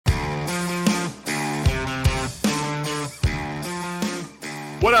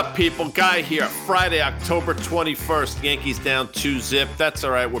What up, people? Guy here. Friday, October 21st. Yankees down 2-0. That's all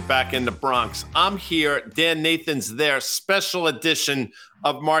right. We're back in the Bronx. I'm here. Dan Nathan's there. Special edition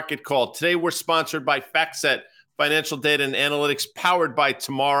of Market Call. Today, we're sponsored by FactSet Financial Data and Analytics, powered by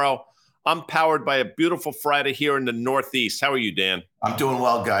Tomorrow. I'm powered by a beautiful Friday here in the Northeast. How are you, Dan? I'm doing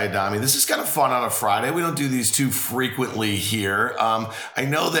well, Guy Adami. This is kind of fun on a Friday. We don't do these too frequently here. I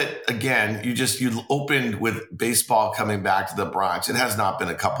know that, again, you opened with baseball coming back to the Bronx. It has not been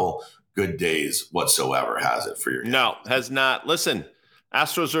a couple good days whatsoever, has it, for your game? No, has not. Listen,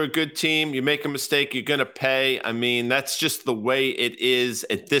 Astros are a good team. You make a mistake, you're going to pay. I mean, that's just the way it is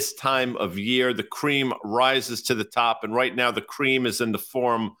at this time of year. The cream rises to the top, and right now the cream is in the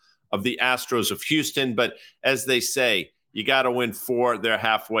form of the Astros of Houston. But as they say, you got to win 4. They're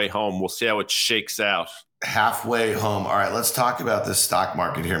halfway home. We'll see how it shakes out. Halfway home. All right, let's talk about this stock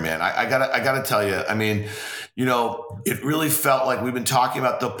market here, man. I gotta tell you, I mean, it really felt like we've been talking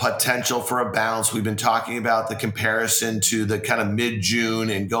about the potential for a bounce. We've been talking about the comparison to the kind of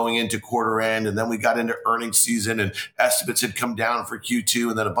mid-June and going into quarter end. And then we got into earnings season and estimates had come down for Q2.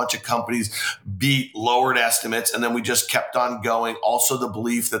 And then a bunch of companies lowered estimates. And then we just kept on going. Also, the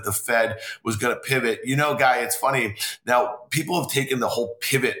belief that the Fed was going to pivot. Guy, it's funny. Now, people have taken the whole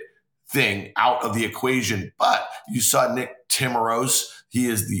pivot thing out of the equation, but you saw Nick Timiraos. He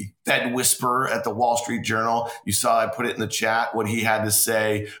is the Fed whisperer at the Wall Street Journal. You saw, I put it in the chat, what he had to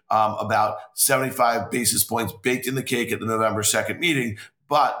say about 75 basis points baked in the cake at the November 2nd meeting.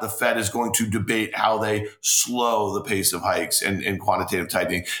 But the Fed is going to debate how they slow the pace of hikes and quantitative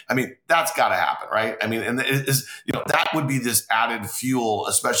tightening. I mean, that's got to happen, right? I mean, and that would be this added fuel,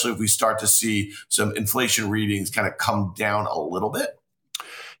 especially if we start to see some inflation readings kind of come down a little bit.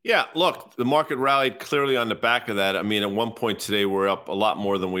 Yeah, look, the market rallied clearly on the back of that. I mean, at one point today, we're up a lot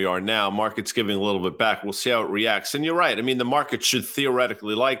more than we are now. Market's giving a little bit back. We'll see how it reacts. And you're right. I mean, the market should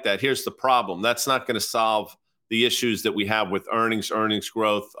theoretically like that. Here's the problem. That's not going to solve the issues that we have with earnings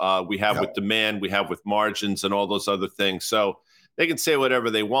growth, we have with demand, we have with margins and all those other things. So they can say whatever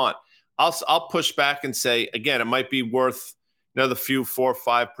they want. I'll push back and say, again, it might be worth another few 4 or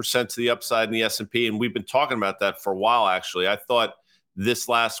 5% to the upside in the S&P. And we've been talking about that for a while, actually. I thought this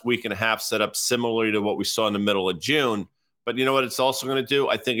last week and a half set up similarly to what we saw in the middle of June. But you know what it's also going to do?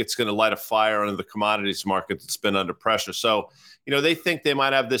 I think it's going to light a fire under the commodities market that's been under pressure. So, they think they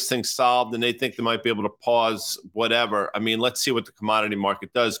might have this thing solved and they think they might be able to pause whatever. I mean, let's see what the commodity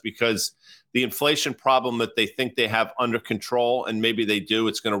market does, because the inflation problem that they think they have under control, and maybe they do,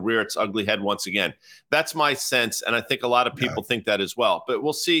 it's going to rear its ugly head once again. That's my sense. And I think a lot of people think that as well. But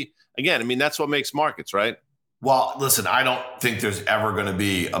we'll see. Again, I mean, that's what makes markets, right? Well, listen, I don't think there's ever going to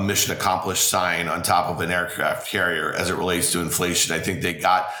be a mission accomplished sign on top of an aircraft carrier as it relates to inflation. I think they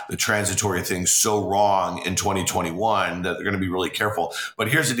got the transitory things so wrong in 2021 that they're going to be really careful. But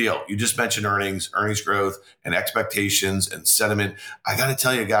here's the deal. You just mentioned earnings growth and expectations and sentiment. I got to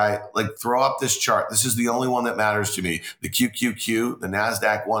tell you, Guy, throw up this chart. This is the only one that matters to me. The QQQ, the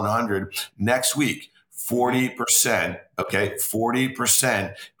NASDAQ 100 next week. 40%,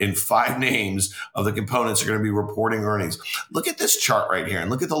 40% in 5 names of the components are going to be reporting earnings. Look at this chart right here and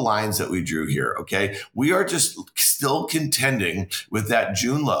look at the lines that we drew here, okay? We are just still contending with that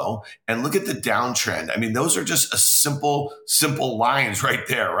June low, and look at the downtrend. I mean, those are just a simple lines right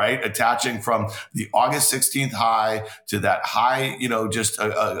there, right? Attaching from the August 16th high to that high,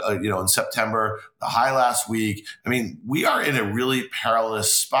 in September, the high last week. I mean, we are in a really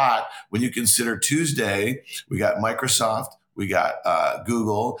perilous spot when you consider Tuesday, we got Microsoft, we got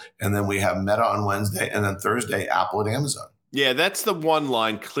Google, and then we have Meta on Wednesday, and then Thursday, Apple and Amazon. Yeah, that's the one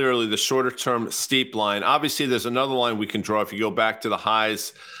line, clearly the shorter term steep line. Obviously, there's another line we can draw if you go back to the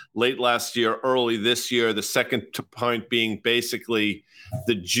highs late last year, early this year, the second point being basically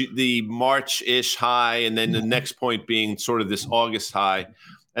the March-ish high, and then the next point being sort of this August high.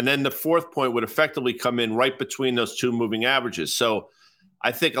 And then the fourth point would effectively come in right between those two moving averages. So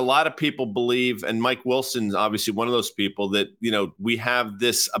I think a lot of people believe, and Mike Wilson's obviously one of those people, that, we have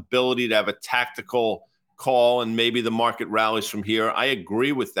this ability to have a tactical call and maybe the market rallies from here. I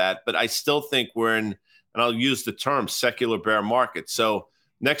agree with that, but I still think we're in, and I'll use the term, secular bear market. So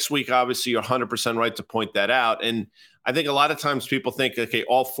next week, obviously, you're 100% right to point that out. And I think a lot of times people think, okay,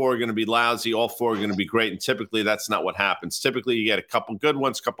 all 4 are going to be lousy, all 4 are going to be great. And typically that's not what happens. Typically you get a couple good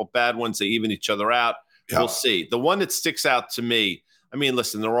ones, a couple bad ones, they even each other out. Yeah. We'll see. The one that sticks out to me, I mean,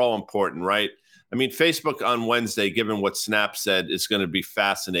 listen, they're all important, right? I mean, Facebook on Wednesday, given what Snap said, is going to be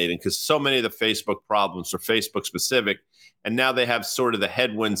fascinating because so many of the Facebook problems are Facebook specific. And now they have sort of the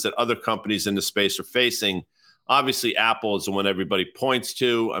headwinds that other companies in the space are facing. Obviously, Apple is the one everybody points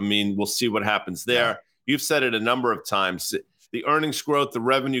to. I mean, we'll see what happens there. Yeah. You've said it a number of times. the earnings growth, the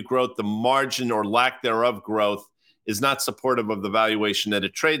revenue growth, the margin or lack thereof growth is not supportive of the valuation that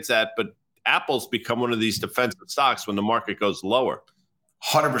it trades at. But Apple's become one of these defensive stocks when the market goes lower.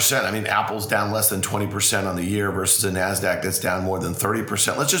 100%. I mean, Apple's down less than 20% on the year versus a NASDAQ that's down more than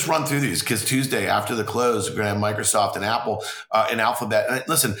 30%. Let's just run through these because Tuesday after the close, we're going to have Microsoft and Apple and Alphabet. And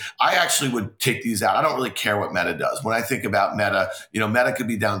listen, I actually would take these out. I don't really care what Meta does. When I think about Meta, Meta could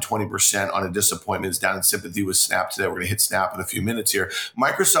be down 20% on a disappointment. It's down in sympathy with Snap today. We're going to hit Snap in a few minutes here.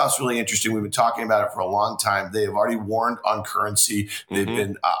 Microsoft's really interesting. We've been talking about it for a long time. They have already warned on currency. They've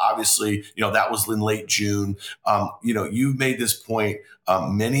been obviously, that was in late June. You've made this point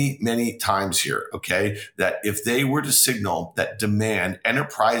many times here, okay, that if they were to signal that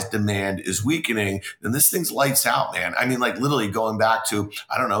enterprise demand is weakening, then this thing's lights out, man. I mean, like literally going back to,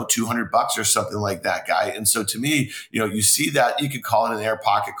 I don't know, $200 or something like that, guy. And so to me, you see that, you could call it an air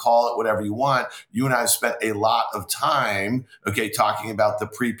pocket, call it whatever you want. You and I have spent a lot of time, okay, talking about the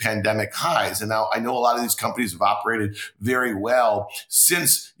pre-pandemic highs. And now I know a lot of these companies have operated very well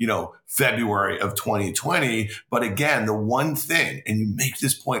since, February of 2020. But again, the one thing, and you make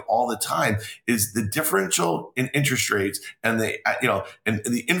this point all the time, is the differential in interest rates and and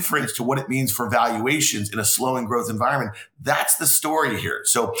the inference to what it means for valuations in a slowing growth environment. That's the story here.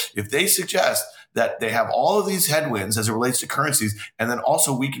 So if they suggest that they have all of these headwinds as it relates to currencies and then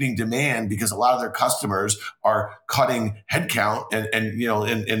also weakening demand because a lot of their customers are cutting headcount and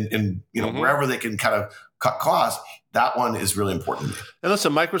wherever they can kind of cut costs, that one is really important to me. And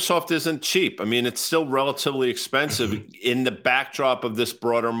listen, Microsoft isn't cheap. I mean, it's still relatively expensive in the backdrop of this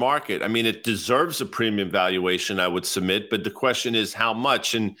broader market. I mean, it deserves a premium valuation, I would submit, but the question is how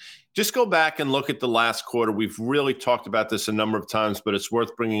much? And just go back and look at the last quarter. We've really talked about this a number of times, but it's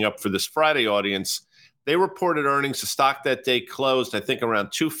worth bringing up for this Friday audience. They reported earnings. The stock that day closed, I think,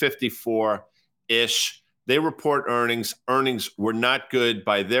 around 254-ish. They report earnings. Earnings were not good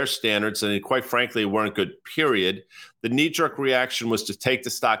by their standards, and quite frankly, weren't good, period. The knee-jerk reaction was to take the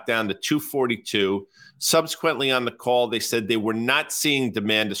stock down to 242. Subsequently on the call, they said they were not seeing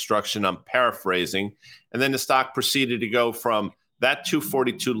demand destruction. I'm paraphrasing. And then the stock proceeded to go from that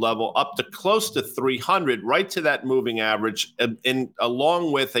 242 level up to close to 300, right to that moving average,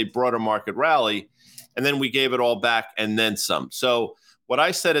 along with a broader market rally. And then we gave it all back and then some. So what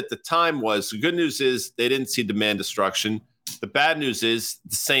I said at the time was the good news is they didn't see demand destruction. The bad news is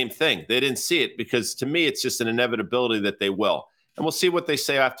the same thing. They didn't see it because to me, it's just an inevitability that they will. And we'll see what they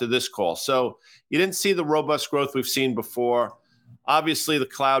say after this call. So you didn't see the robust growth we've seen before. Obviously, the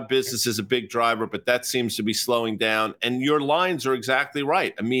cloud business is a big driver, but that seems to be slowing down. And your lines are exactly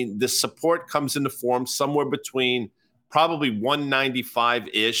right. I mean, the support comes into form somewhere between probably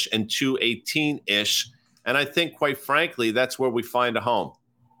 195-ish and 218-ish. And I think, quite frankly, that's where we find a home.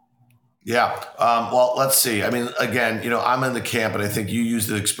 Yeah. Well, let's see. I mean, again, I'm in the camp, and I think you used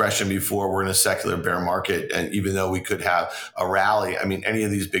the expression before, we're in a secular bear market. And even though we could have a rally, any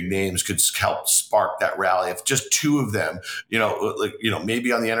of these big names could help spark that rally. If just two of them,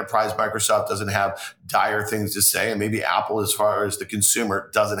 maybe on the enterprise, Microsoft doesn't have dire things to say. And maybe Apple, as far as the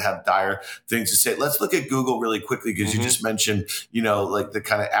consumer, doesn't have dire things to say. Let's look at Google really quickly, because you just mentioned, the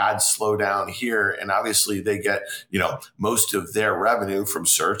kind of ad slowdown here. And obviously they get, most of their revenue from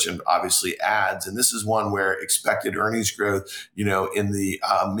search and obviously ads. And this is one where expected earnings growth, in the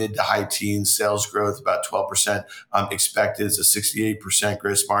mid to high teens, sales growth, about 12% expected. It's a 68%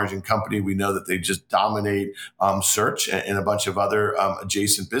 gross margin company. We know that they just dominate search and a bunch of other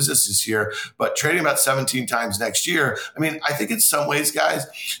adjacent businesses here, but trading about 17 times next year. I think in some ways, guys,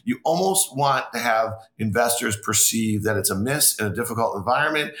 you almost want to have investors perceive that it's a miss in a difficult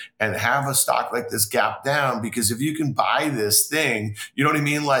environment and have a stock like this gap down, because if you can buy this thing, you know what I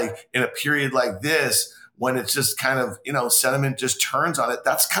mean? Like in a period like this, when it's just kind of, sentiment just turns on it,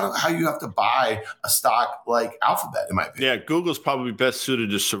 that's kind of how you have to buy a stock like Alphabet, in my opinion. Yeah, Google's probably best suited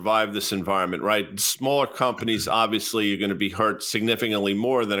to survive this environment, right? Smaller companies, obviously, are going to be hurt significantly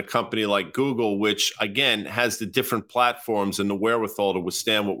more than a company like Google, which, again, has the different platforms and the wherewithal to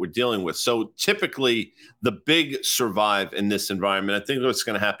withstand what we're dealing with. So typically, the big survive in this environment. I think what's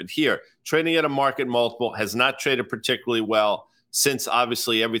going to happen here, trading at a market multiple, has not traded particularly well since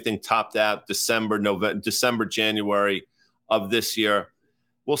obviously everything topped out December, January of this year.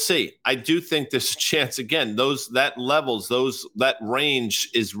 We'll see. I do think there's a chance, again, that range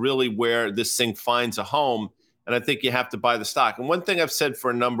is really where this thing finds a home. And I think you have to buy the stock. And one thing I've said for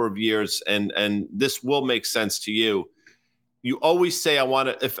a number of years, and this will make sense to you, you always say,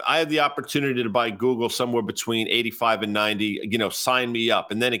 if I have the opportunity to buy Google somewhere between 85 and 90, sign me up.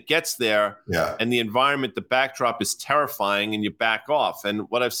 And then it gets there, and the environment, the backdrop is terrifying, and you back off. And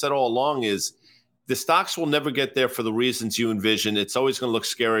what I've said all along is, the stocks will never get there for the reasons you envision. It's always going to look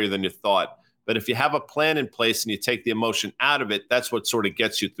scarier than you thought. But if you have a plan in place and you take the emotion out of it, that's what sort of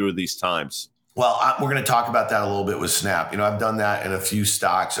gets you through these times. Well, we're going to talk about that a little bit with Snap. I've done that in a few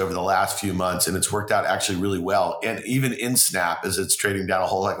stocks over the last few months, and it's worked out actually really well. And even in Snap, as it's trading down a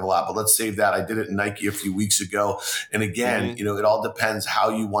whole heck of a lot. But let's save that. I did it in Nike a few weeks ago. And again, it all depends how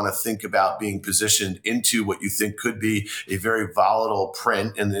you want to think about being positioned into what you think could be a very volatile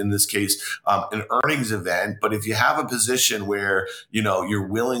print, and in this case, an earnings event. But if you have a position where, you're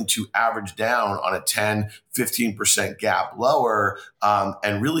willing to average down on a 10-15% gap lower,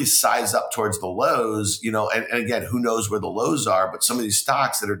 and really size up towards the lows, and again, who knows where the lows are, but some of these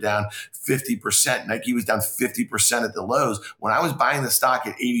stocks that are down 50%, Nike was down 50% at the lows. When I was buying the stock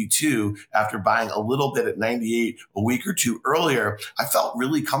at 82 after buying a little bit at 98 a week or two earlier, I felt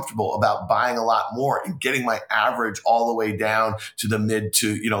really comfortable about buying a lot more and getting my average all the way down to the mid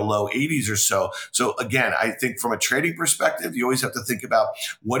to, low 80s or so. So again, I think from a trading perspective, you always have to think about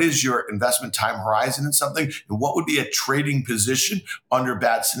what is your investment time horizon in something and what would be a trading position under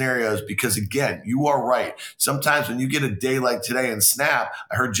bad scenarios, because again, you are right. Sometimes when you get a day like today in Snap,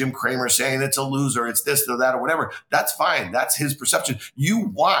 I heard Jim Cramer saying it's a loser, it's this or that or whatever. That's fine. That's his perception. You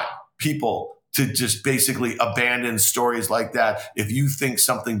want people to just basically abandon stories like that if you think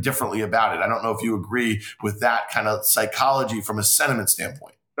something differently about it. I don't know if you agree with that kind of psychology from a sentiment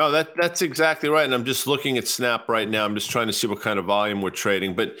standpoint. No, that's exactly right. And I'm just looking at Snap right now. I'm just trying to see what kind of volume we're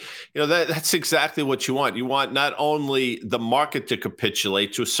trading. But, that's exactly what you want. You want not only the market to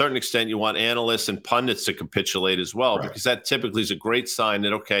capitulate, to a certain extent, you want analysts and pundits to capitulate as well, right? Because that typically is a great sign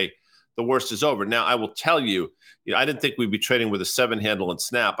that, okay, the worst is over. Now, I will tell you, I didn't think we'd be trading with a 7-handle in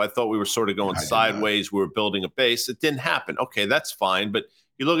Snap. I thought we were sort of going sideways. We were building a base. It didn't happen. Okay, that's fine. But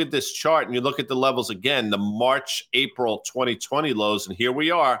you look at this chart and you look at the levels again, the March, April 2020 lows, and here we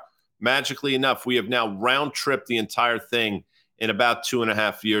are. Magically enough, we have now round-tripped the entire thing in about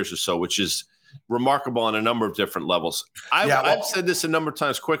 2.5 years or so, which is remarkable on a number of different levels. I've said this a number of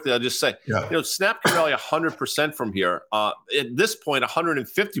times quickly. I'll just say, Snap can rally 100% from here. At this point,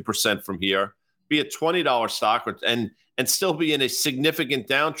 150% from here, be a $20 stock and still be in a significant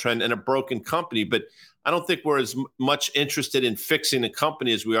downtrend and a broken company. But I don't think we're as much interested in fixing the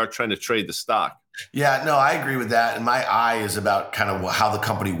company as we are trying to trade the stock. Yeah, no, I agree with that. And my eye is about kind of how the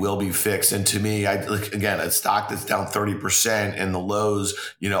company will be fixed. And to me, again, a stock that's down 30% and the lows,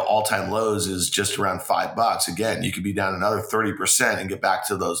 all-time lows is just around $5. Again, you could be down another 30% and get back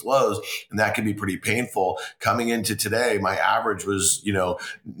to those lows. And that could be pretty painful. Coming into today, my average was,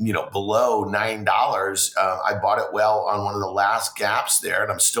 below $9. I bought it well on one of the last gaps there,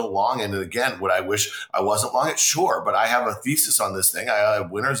 and I'm still long in it. Again, would I wish I wasn't long it? Sure. But I have a thesis on this thing. I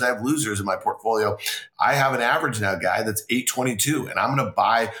have winners, I have losers in my portfolio. I have an average now, guy, that's 822, and I'm going to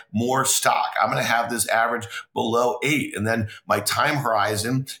buy more stock. I'm going to have this average below 8. And then my time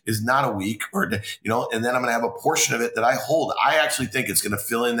horizon is not a week and then I'm going to have a portion of it that I hold. I actually think it's going to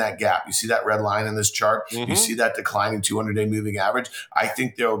fill in that gap. You see that red line in this chart? Mm-hmm. You see that declining 200-day moving average? I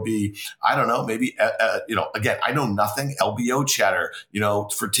think there will be, I don't know, maybe, again, I know nothing, LBO chatter,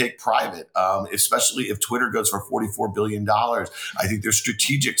 for take private, especially if Twitter goes for $44 billion. I think there's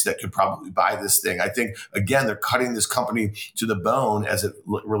strategics that could probably buy this thing. I think, again, they're cutting this company to the bone as it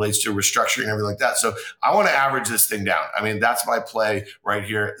relates to restructuring and everything like that. So I want to average this thing down. I mean, that's my play right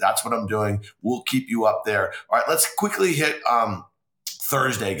here. That's what I'm doing. We'll keep you up there. All right, let's quickly hit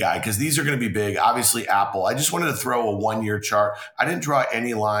Thursday, guy, because these are going to be big. Obviously, Apple. I just wanted to throw a 1-year chart. I didn't draw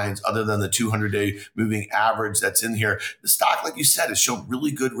any lines other than the 200-day moving average that's in here. The stock, like you said, has shown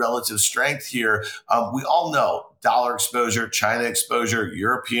really good relative strength here. We all know dollar exposure, China exposure,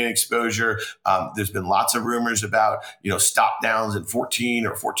 European exposure. There's been lots of rumors about, stop downs in 14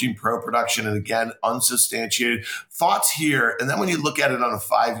 or 14 Pro production. And again, unsubstantiated thoughts here. And then when you look at it on a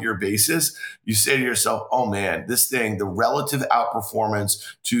 5-year basis, you say to yourself, oh man, this thing, the relative outperformance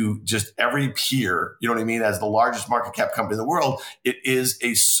to just every peer, you know what I mean? As the largest market cap company in the world, it is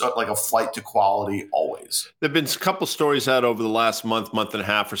like a flight to quality always. There've been a couple stories out over the last month and a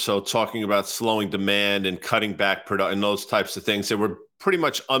half or so talking about slowing demand and cutting back production and those types of things. They were pretty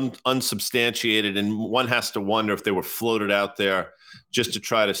much unsubstantiated, and one has to wonder if they were floated out there just to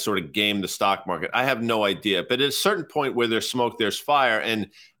try to sort of game the stock market. I have no idea. But at a certain point where there's smoke, there's fire, and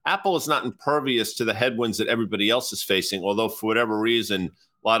Apple is not impervious to the headwinds that everybody else is facing, although for whatever reason,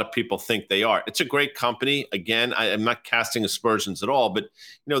 a lot of people think they are. It's a great company. Again, I'm not casting aspersions at all, but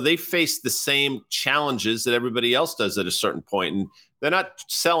they face the same challenges that everybody else does at a certain point. And they're not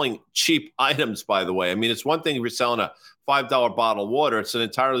selling cheap items, by the way. I mean, it's one thing if you're selling a $5 bottle of water. It's an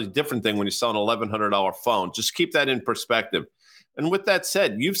entirely different thing when you're selling an $1,100 phone. Just keep that in perspective. And with that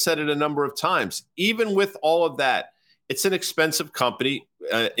said, you've said it a number of times, even with all of that, it's an expensive company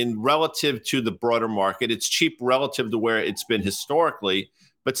in relative to the broader market. It's cheap relative to where it's been historically,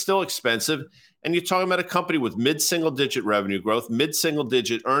 but still expensive. And you're talking about a company with mid-single-digit revenue growth,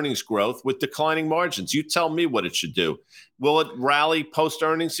 mid-single-digit earnings growth with declining margins. You tell me what it should do. Will it rally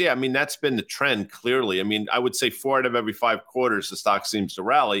post-earnings? Yeah, I mean, that's been the trend, clearly. I mean, I would say 4 out of every 5 quarters, the stock seems to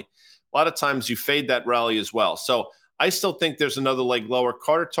rally. A lot of times you fade that rally as well. So I still think there's another leg lower.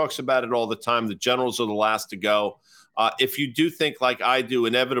 Carter talks about it all the time. The generals are the last to go. If you do think like I do,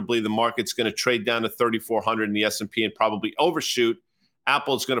 inevitably the market's going to trade down to 3,400 in the S&P and probably overshoot,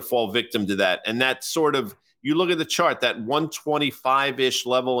 Apple's going to fall victim to that. And that sort of, you look at the chart, that 125-ish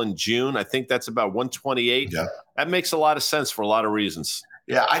level in June, I think that's about 128. Yeah. That makes a lot of sense for a lot of reasons.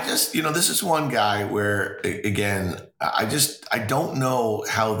 Yeah, I just, this is one guy where, again, I don't know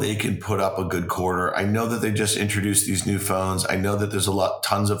how they can put up a good quarter. I know that they just introduced these new phones. I know that there's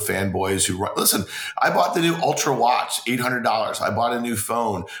tons of fanboys who run. Listen, I bought the new Ultra watch, $800. I bought a new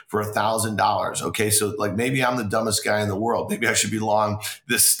phone for $1,000. Okay, so like maybe I'm the dumbest guy in the world. Maybe I should be long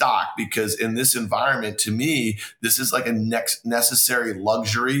this stock because in this environment, to me, this is like a necessary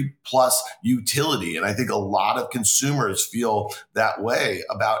luxury plus utility, and I think a lot of consumers feel that way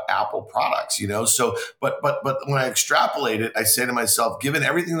about Apple products. So, but when I extrapolate it, I say to myself, given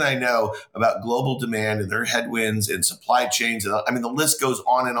everything that I know about global demand and their headwinds and supply chains, and I mean, the list goes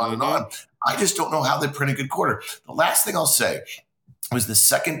on and on and on. I just don't know how they print a good quarter. The last thing I'll say was the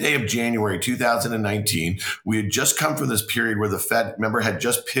second day of January 2019. We had just come from this period where the Fed, remember, had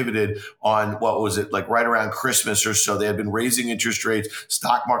just pivoted on, what was it, like right around Christmas or so. They had been raising interest rates.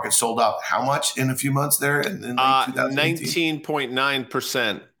 Stock market sold up. How much in a few months there in late 2018?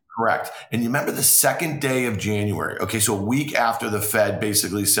 19.9%. Correct. And you remember the second day of January. Okay, so a week after the Fed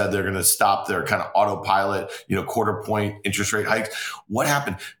basically said they're going to stop their kind of autopilot, quarter point interest rate hikes. What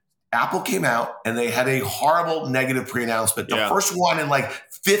happened? Apple came out and they had a horrible negative pre-announcement. The first one in like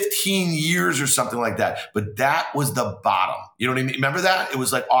 15 years or something like that. But that was the bottom. You know what I mean? Remember that? It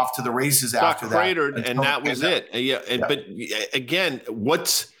was like off to the races after that. Cratered, and that was it. But again,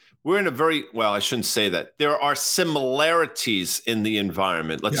 we're in a very, well, I shouldn't say that. There are similarities in the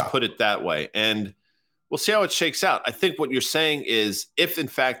environment. Let's put it that way. And we'll see how it shakes out. I think what you're saying is if, in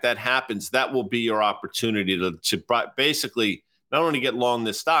fact, that happens, that will be your opportunity to basically not only get long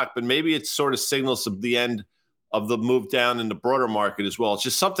this stock, but maybe it sort of signals the end of the move down in the broader market as well. It's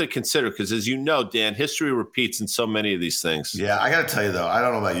just something to consider because, as you know, Dan, history repeats in so many of these things. Yeah, I got to tell you, though, I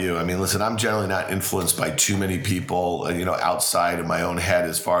don't know about you. I mean, listen, I'm generally not influenced by too many people, outside of my own head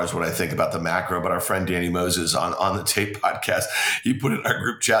as far as what I think about the macro. But our friend Danny Moses on the Tape podcast, he put in our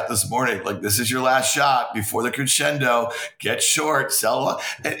group chat this morning, like, this is your last shot before the crescendo. Get short, sell.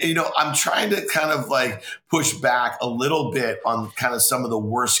 And, I'm trying to kind of like push back a little bit on kind of some of the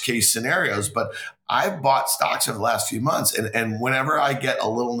worst case scenarios, but I've bought stocks over the last few months, and whenever I get a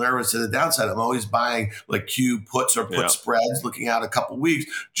little nervous to the downside, I'm always buying like Q puts or put spreads, looking out a couple weeks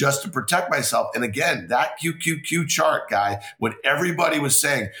just to protect myself. And again, that QQQ chart, guy, when everybody was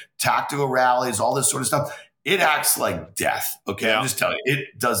saying tactical rallies, all this sort of stuff, it acts like death. Okay, I'm just telling you,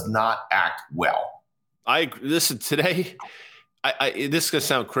 it does not act well. Listen, today, this is going to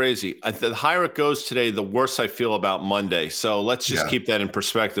sound crazy. The higher it goes today, the worse I feel about Monday. So let's just keep that in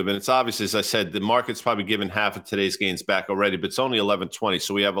perspective. And it's obvious, as I said, the market's probably given half of today's gains back already, but it's only 11:20,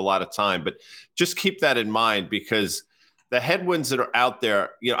 so we have a lot of time. But just keep that in mind because the headwinds that are out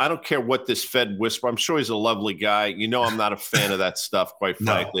there, I don't care what this Fed whisper. I'm sure he's a lovely guy. I'm not a fan of that stuff, quite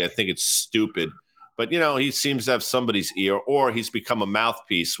frankly. I think it's stupid. But, he seems to have somebody's ear, or he's become a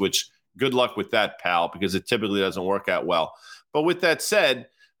mouthpiece, which good luck with that, pal, because it typically doesn't work out well. But with that said,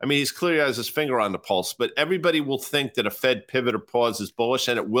 I mean, he's clearly has his finger on the pulse, but everybody will think that a Fed pivot or pause is bullish,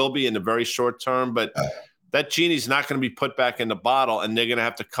 and it will be in the very short term. But that genie's not going to be put back in the bottle, and they're going to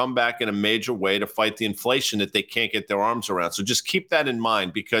have to come back in a major way to fight the inflation that they can't get their arms around. So just keep that in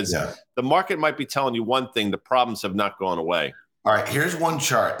mind because the market might be telling you one thing, the problems have not gone away. All right, here's one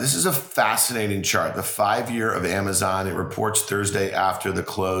chart. This is a fascinating chart. The 5-year of Amazon. It reports Thursday after the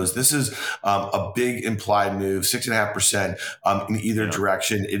close. This is a big implied move, 6.5% in either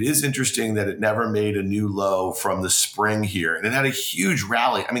direction. It is interesting that it never made a new low from the spring here. And it had a huge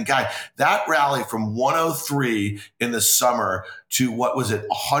rally. I mean, guy, that rally from 103 in the summer to what was it,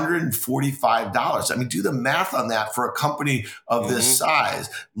 $145. I mean, do the math on that for a company of this size.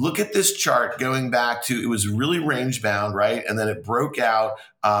 Look at this chart going back to, it was really range bound, right? And then it broke out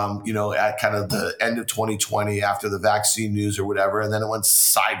at kind of the end of 2020 after the vaccine news or whatever, and then it went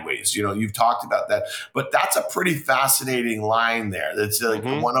sideways. You've talked about that, but that's a pretty fascinating line there. That's like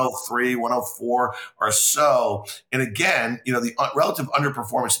 103, 104 or so. And again, the relative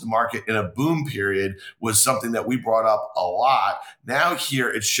underperformance of the market in a boom period was something that we brought up a lot. Now here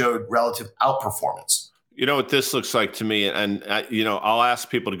it showed relative outperformance. You know what this looks like to me, and I'll ask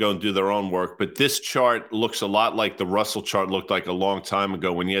people to go and do their own work, but this chart looks a lot like the Russell chart looked like a long time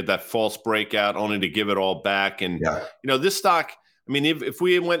ago when you had that false breakout only to give it all back. And, this stock, I mean, if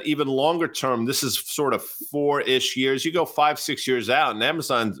we went even longer term, this is sort of 4-ish years. You go 5-6 years out, and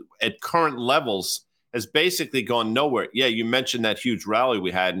Amazon at current levels has basically gone nowhere. Yeah, you mentioned that huge rally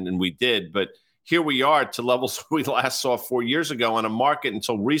we had, and we did, but here we are to levels we last saw 4 years ago on a market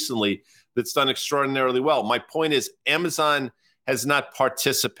until recently that's done extraordinarily well. My point is Amazon has not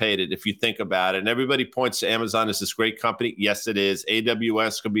participated, if you think about it. And everybody points to Amazon as this great company. Yes, it is.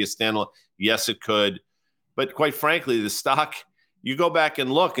 AWS could be a standalone. Yes, it could. But quite frankly, the stock, you go back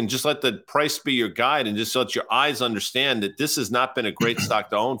and look and just let the price be your guide and just let your eyes understand that this has not been a great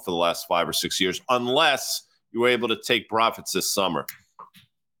stock to own for the last 5 or 6 years, unless you were able to take profits this summer.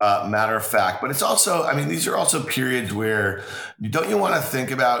 Matter of fact, but it's also, these are also periods where don't you want to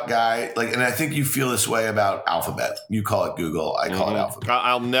think about, Guy, and I think you feel this way about Alphabet. You call it Google. I call it Alphabet.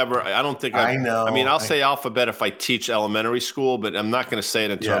 I know. I'll say Alphabet if I teach elementary school, but I'm not going to say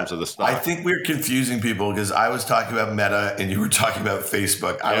it in terms of the stock. I think we're confusing people because I was talking about Meta and you were talking about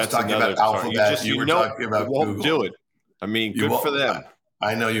Facebook. I was talking about Alphabet. You were talking about Google. Won't do it. Good for them.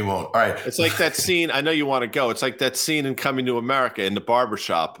 I know you won't. All right. It's like that scene. I know you want to go. It's like that scene in Coming to America in the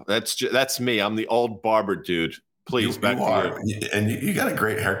barbershop. That's me. I'm the old barber dude. Please, back to you. And you got a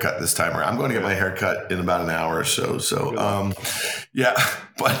great haircut this time around. I'm going to get my haircut in about an hour or so.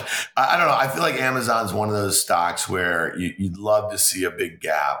 But I don't know. I feel like Amazon's one of those stocks where you'd love to see a big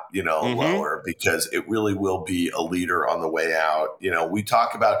gap, lower, because it really will be a leader on the way out. We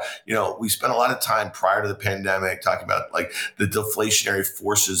talk about, we spent a lot of time prior to the pandemic talking about like the deflationary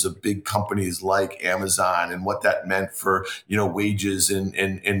forces of big companies like Amazon and what that meant for, wages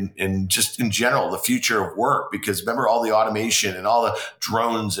and just in general, the future of work. Because remember all the automation and all the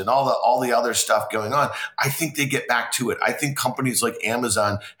drones and all the other stuff going on. I think they get back to it. I think companies like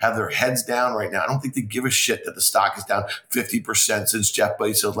Amazon have their heads down right now. I don't think they give a shit that the stock is down 50% since Jeff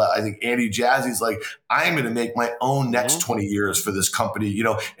Bezos left. I think Andy Jassy's like, I'm going to make my own next 20 years for this company,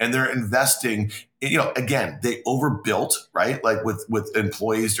 and they're investing. Again, they overbuilt, right? Like with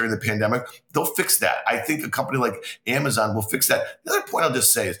employees during the pandemic, they'll fix that. I think a company like Amazon will fix that. The other point I'll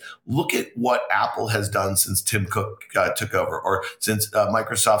just say is look at what Apple has done since Tim Cook took over, or since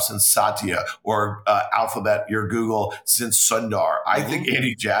Microsoft since Satya, or Alphabet, your Google since Sundar. I think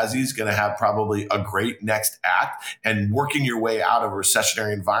Andy Jassy is going to have probably a great next act, and working your way out of a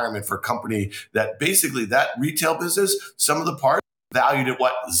recessionary environment for a company that basically that retail business, some of the parts valued at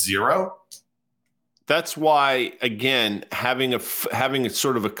what, 0? That's why, again, having a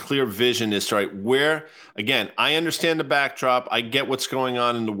sort of a clear vision is right where, again, I understand the backdrop. I get what's going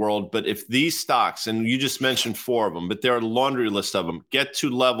on in the world. But if these stocks, and you just mentioned 4 of them, but there are a laundry list of them, get to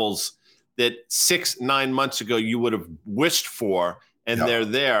levels that 6-9 months ago you would have wished for, and they're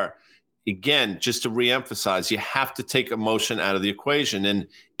there. Again, just to reemphasize, you have to take emotion out of the equation. And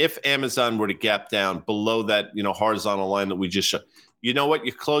if Amazon were to gap down below that, horizontal line that we just showed, you know what?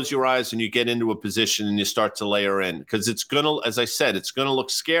 You close your eyes and you get into a position and you start to layer in, because it's going to, as I said, it's going to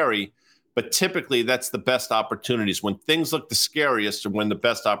look scary. But typically, that's the best opportunities. When things look the scariest are when the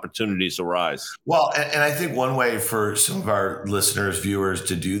best opportunities arise. Well, and I think one way for some of our listeners, viewers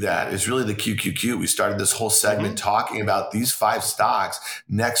to do that is really the QQQ. We started this whole segment talking about these 5 stocks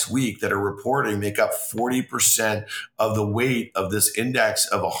next week that are reporting make up 40% of the weight of this index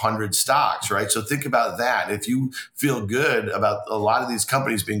of 100 stocks, right? So think about that. If you feel good about a lot of these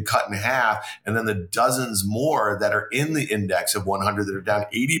companies being cut in half, and then the dozens more that are in the index of 100 that are down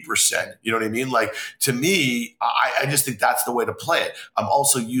 80%, you know what I mean? Like, to me, I just think that's the way to play it. I'm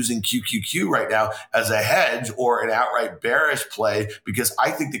also using QQQ right now as a hedge or an outright bearish play, because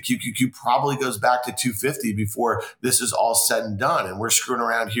I think the QQQ probably goes back to 250 before this is all said and done. And we're screwing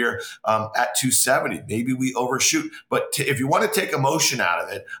around here at 270. Maybe we overshoot. But if you want to take emotion out of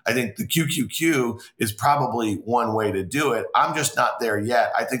it, I think the QQQ is probably one way to do it. I'm just not there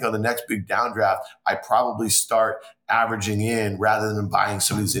yet. I think on the next big downdraft, I probably start averaging in rather than buying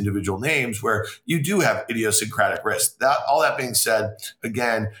some of these individual names where you do have idiosyncratic risk. All that being said,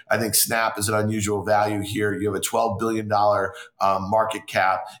 again, I think Snap is an unusual value here. You have a $12 billion market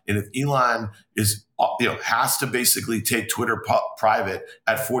cap. And if Elon is has to basically take Twitter private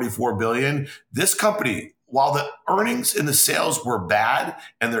at $44 billion, this company while the earnings and the sales were bad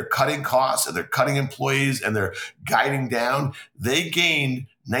and they're cutting costs and they're cutting employees and they're guiding down, they gained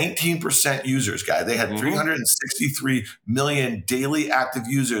 19% users, guy. They had 363 million daily active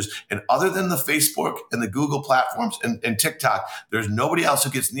users. And other than the Facebook and the Google platforms and TikTok, there's nobody else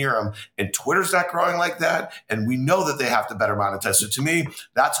who gets near them. And Twitter's not growing like that. And we know that they have to better monetize. So to me,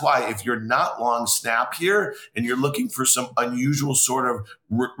 that's why if you're not long Snap here and you're looking for some unusual sort of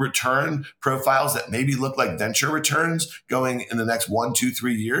return profiles that maybe look like venture returns going in the next 1, 2,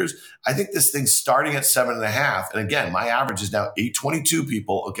 3 years, I think this thing's starting at 7.5. And again, my average is now 822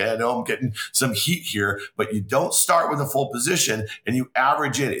 people. Okay, I know I'm getting some heat here, but you don't start with a full position and you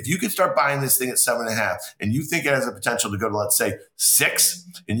average it. If you can start buying this thing at 7.5 and you think it has a potential to go to, let's say, 6,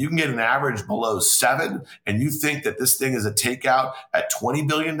 and you can get an average below 7, and you think that this thing is a takeout at $20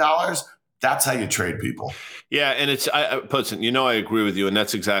 billion, that's how you trade people. Yeah, and listen, I agree with you, and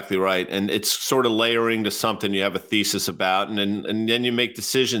that's exactly right. And it's sort of layering to something you have a thesis about, and then you make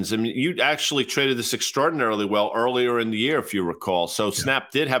decisions. I mean, you actually traded this extraordinarily well earlier in the year, if you recall. So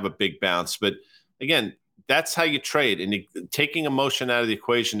Snap did have a big bounce, but again, that's how you trade. And taking emotion out of the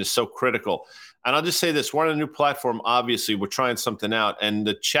equation is so critical. And I'll just say this: we're on a new platform. Obviously, we're trying something out, and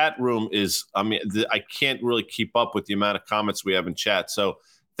the chat room is. I mean, I can't really keep up with the amount of comments we have in chat. So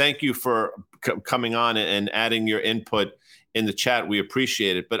thank you for coming on and adding your input in the chat. We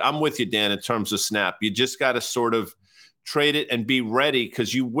appreciate it. But I'm with you, Dan, in terms of Snap. You just got to sort of trade it and be ready,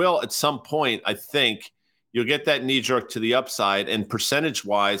 because you will at some point, I think, you'll get that knee jerk to the upside. And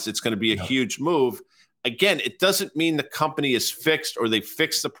percentage-wise, it's going to be a huge move. Again, it doesn't mean the company is fixed or they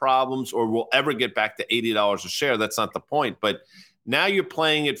fixed the problems or will ever get back to $80 a share. That's not the point. But now you're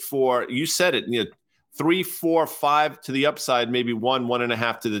playing it for, you said it, 3, 4, 5 to the upside, maybe 1,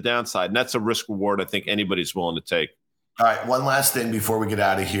 1.5 to the downside. And that's a risk reward I think anybody's willing to take. All right. One last thing before we get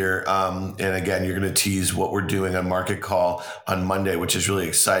out of here. And again, you're going to tease what we're doing on Market Call on Monday, which is really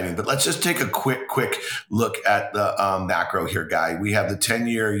exciting. But let's just take a quick look at the macro here, Guy. We have the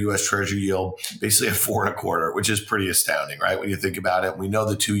 10-year U.S. Treasury yield basically at 4.25, which is pretty astounding, right? When you think about it, we know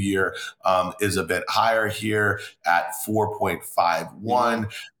the 2-year is a bit higher here at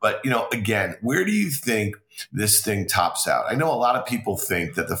 4.51. But, again, where do you think this thing tops out? I know a lot of people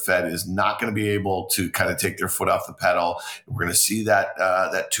think that the Fed is not going to be able to kind of take their foot off the pedal. We're going to see that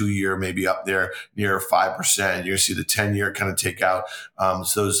 2-year maybe up there near 5%. You're going to see the 10-year kind of take out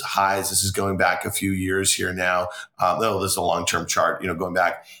those highs. This is going back a few years here now. This is a long-term chart, going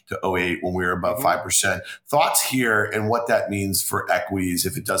back to 2008 when we were above 5%. Thoughts here and what that means for equities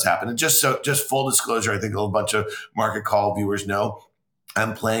if it does happen. And just full disclosure, I think a bunch of Market Call viewers know,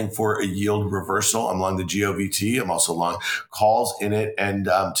 I'm playing for a yield reversal. I'm long the GOVT. I'm also long calls in it. And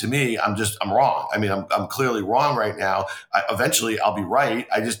to me, I'm wrong. I mean, I'm clearly wrong right now. Eventually, I'll be right.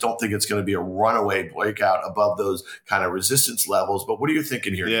 I just don't think it's going to be a runaway breakout above those kind of resistance levels. But what are you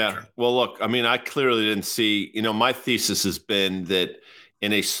thinking here? Yeah. Nathan? Well, look, I mean, I clearly didn't see, my thesis has been that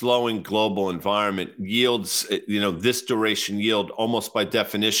in a slowing global environment, yields, this duration yield almost by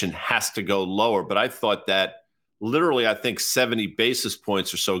definition has to go lower. But I thought that literally, I think 70 basis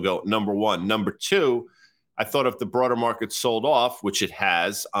points or so go, number one. Number two, I thought if the broader market sold off, which it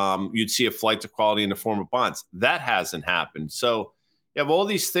has, you'd see a flight to quality in the form of bonds. That hasn't happened. So you have all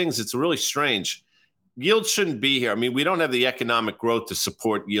these things. It's really strange. Yields shouldn't be here. I mean, we don't have the economic growth to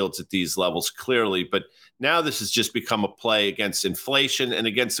support yields at these levels, clearly. But now this has just become a play against inflation and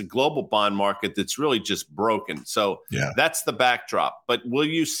against a global bond market that's really just broken. So that's the backdrop. But will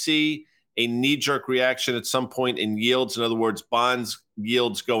you see a knee-jerk reaction at some point in yields? In other words, bonds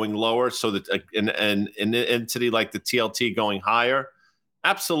yields going lower so that an entity like the TLT going higher?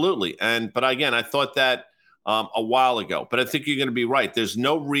 Absolutely. But again, I thought that a while ago. But I think you're going to be right. There's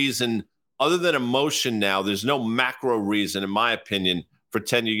no reason other than emotion now. There's no macro reason, in my opinion, for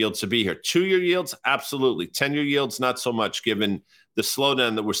 10-year yields to be here. 2-year yields, absolutely. 10-year yields, not so much, given the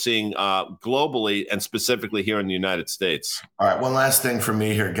slowdown that we're seeing globally and specifically here in the United States. All right. One last thing from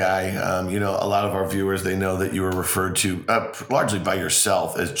me here, Guy. A lot of our viewers, they know that you were referred to largely by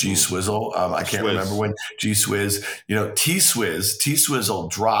yourself as G Swizzle. I can't remember when G Swizz, T Swizzle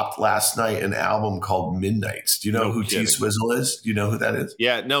dropped last night an album called Midnights. Do you know who T Swizzle is? Do you know who that is?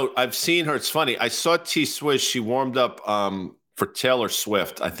 Yeah, no, I've seen her. It's funny. I saw T Swizz. She warmed up for Taylor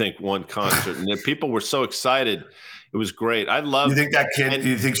Swift, I think, one concert. And people were so excited. It was great. I love. You think that kid? Do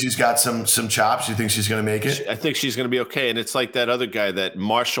you think she's got some chops? Do you think she's going to make it? I think she's going to be okay. And it's like that other guy, that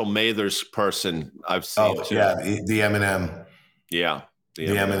Marshall Mathers person I've seen. Oh, too. Yeah, the Eminem. Yeah, the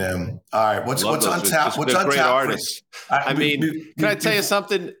Eminem. All right, what's on tap? What's on great tap? Artists. Can I tell you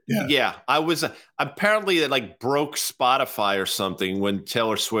something? Yeah, I was apparently it broke Spotify or something when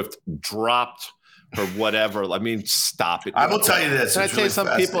Taylor Swift dropped or whatever. I mean, stop it. I will tell you this. Can I tell you some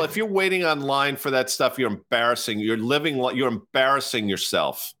people, if you're waiting online for that stuff, you're embarrassing. You're embarrassing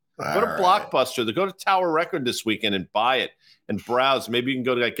yourself. Go to Blockbuster. Go to Tower Record this weekend and buy it and browse. Maybe you can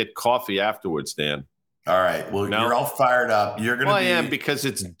go to get coffee afterwards, Dan. All right. Well, you're all fired up. You're going to I am, because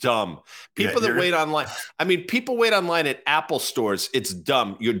it's dumb. People that wait online. I mean, people wait online at Apple stores. It's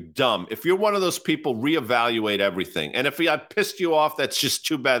dumb. You're dumb. If you're one of those people, reevaluate everything. And if I pissed you off, that's just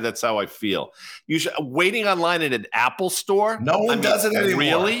too bad. That's how I feel. Waiting online at an Apple store? No one does it anymore.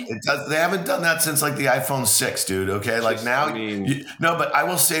 Really? They haven't done that since like the iPhone 6, dude. Okay. No, but I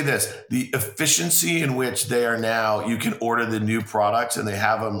will say this, the efficiency in which they are now, you can order the new products and they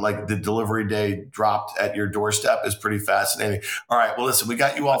have them like the delivery day dropped at your doorstep is pretty fascinating. All right. Well, listen, we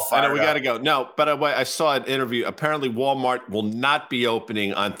got you all fired up. We got to go. No, but I saw an interview. Apparently Walmart will not be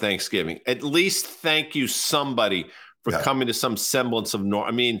opening on Thanksgiving. At least thank you, somebody, for coming to some semblance of norm.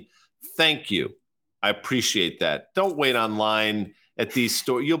 I mean, thank you. I appreciate that. Don't wait online at these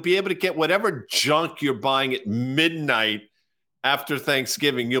stores. You'll be able to get whatever junk you're buying at midnight after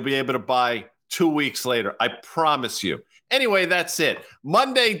Thanksgiving. You'll be able to buy 2 weeks later. I promise you. Anyway, that's it.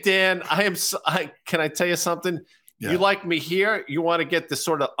 Monday, Dan, can I tell you something? Yeah. You like me here? You want to get the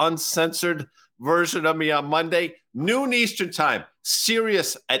sort of uncensored version of me on Monday? Noon Eastern time.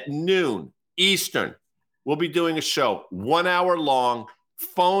 Sirius at noon Eastern. We'll be doing a show, 1 hour long.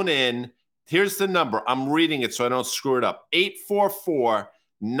 Phone in. Here's the number. I'm reading it so I don't screw it up.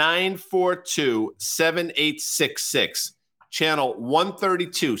 844-942-7866. Channel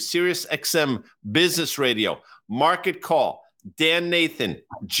 132, Sirius XM Business Radio. Market call. Dan Nathan,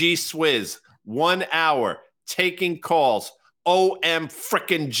 G Swizz, 1 hour, taking calls. OM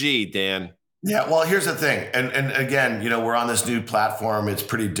frickin' G, Dan. Yeah, well, here's the thing. And again, we're on this new platform. It's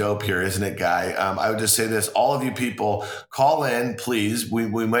pretty dope here, isn't it, Guy? I would just say this. All of you people, call in, please. We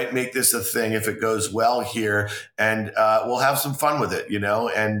might make this a thing if it goes well here. And we'll have some fun with it,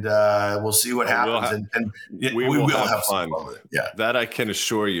 and we'll see what happens. We will have some fun with it. Yeah. That I can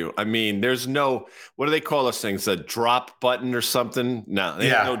assure you. I mean, there's no, what do they call those things? A drop button or something? No.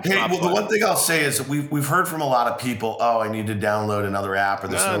 No the one thing I'll say is we've heard from a lot of people, I need to download another app or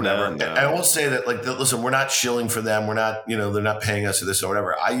this or whatever. No. I will say that, listen, we're not shilling for them. We're not, they're not paying us for this or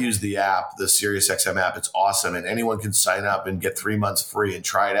whatever. I use the app, the SiriusXM app. It's awesome. And anyone can sign up and get 3 months free and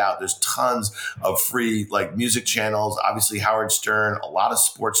try it out. There's tons of free, music channels, obviously Howard Stern, a lot of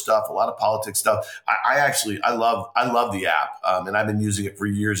sports stuff, a lot of politics stuff. I love the app. And I've been using it for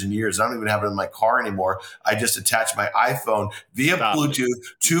years and years. I don't even have it in my car anymore. I just attach my iPhone via Bluetooth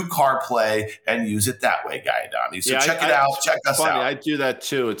to CarPlay and use it that way, Guy Adami. So check it out. Check us out. I do that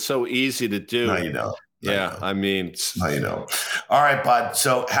too. It's so easy to do. No, you don't. Yeah, I mean. No, you don't. All right, bud.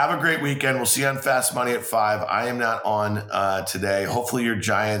 So have a great weekend. We'll see you on Fast Money at 5. I am not on today. Hopefully your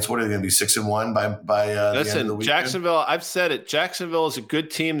Giants, what are they going to be, 6-1 by the end of the weekend? Jacksonville, I've said it. Jacksonville is a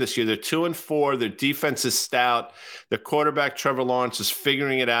good team this year. They're 2-4. Their defense is stout. The quarterback, Trevor Lawrence, is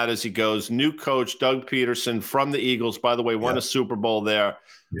figuring it out as he goes. New coach, Doug Peterson from the Eagles, by the way, won a Super Bowl there.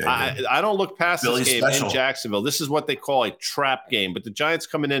 Yeah, I don't look past this game in Jacksonville. This is what they call a trap game. But the Giants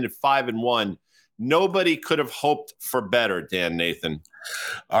coming in at 5-1. Nobody could have hoped for better, Dan Nathan.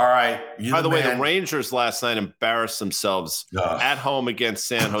 All right. By the way, the Rangers last night embarrassed themselves at home against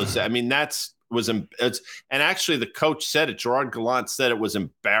San Jose. I mean, and actually the coach said it. Gerard Gallant said it was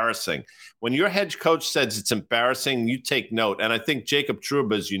embarrassing. When your head coach says it's embarrassing, you take note. And I think Jacob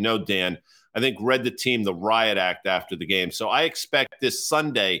Trouba, as you know, Dan, I think read the team the riot act after the game. So I expect this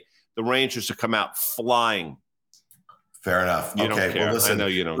Sunday the Rangers to come out flying. Fair enough. You don't care. Well, listen, I know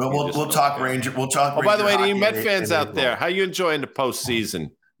you don't. We'll talk Ranger. We'll talk. By the way, to you Met fans out there, how you enjoying the postseason?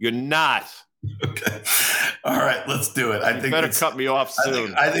 You're not. Okay. All right, let's do it. I think better cut me off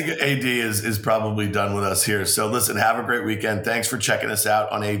soon. I think AD is probably done with us here. So listen, have a great weekend. Thanks for checking us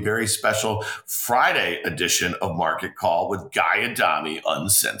out on a very special Friday edition of Market Call with Guy Adami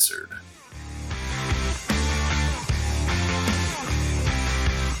Uncensored.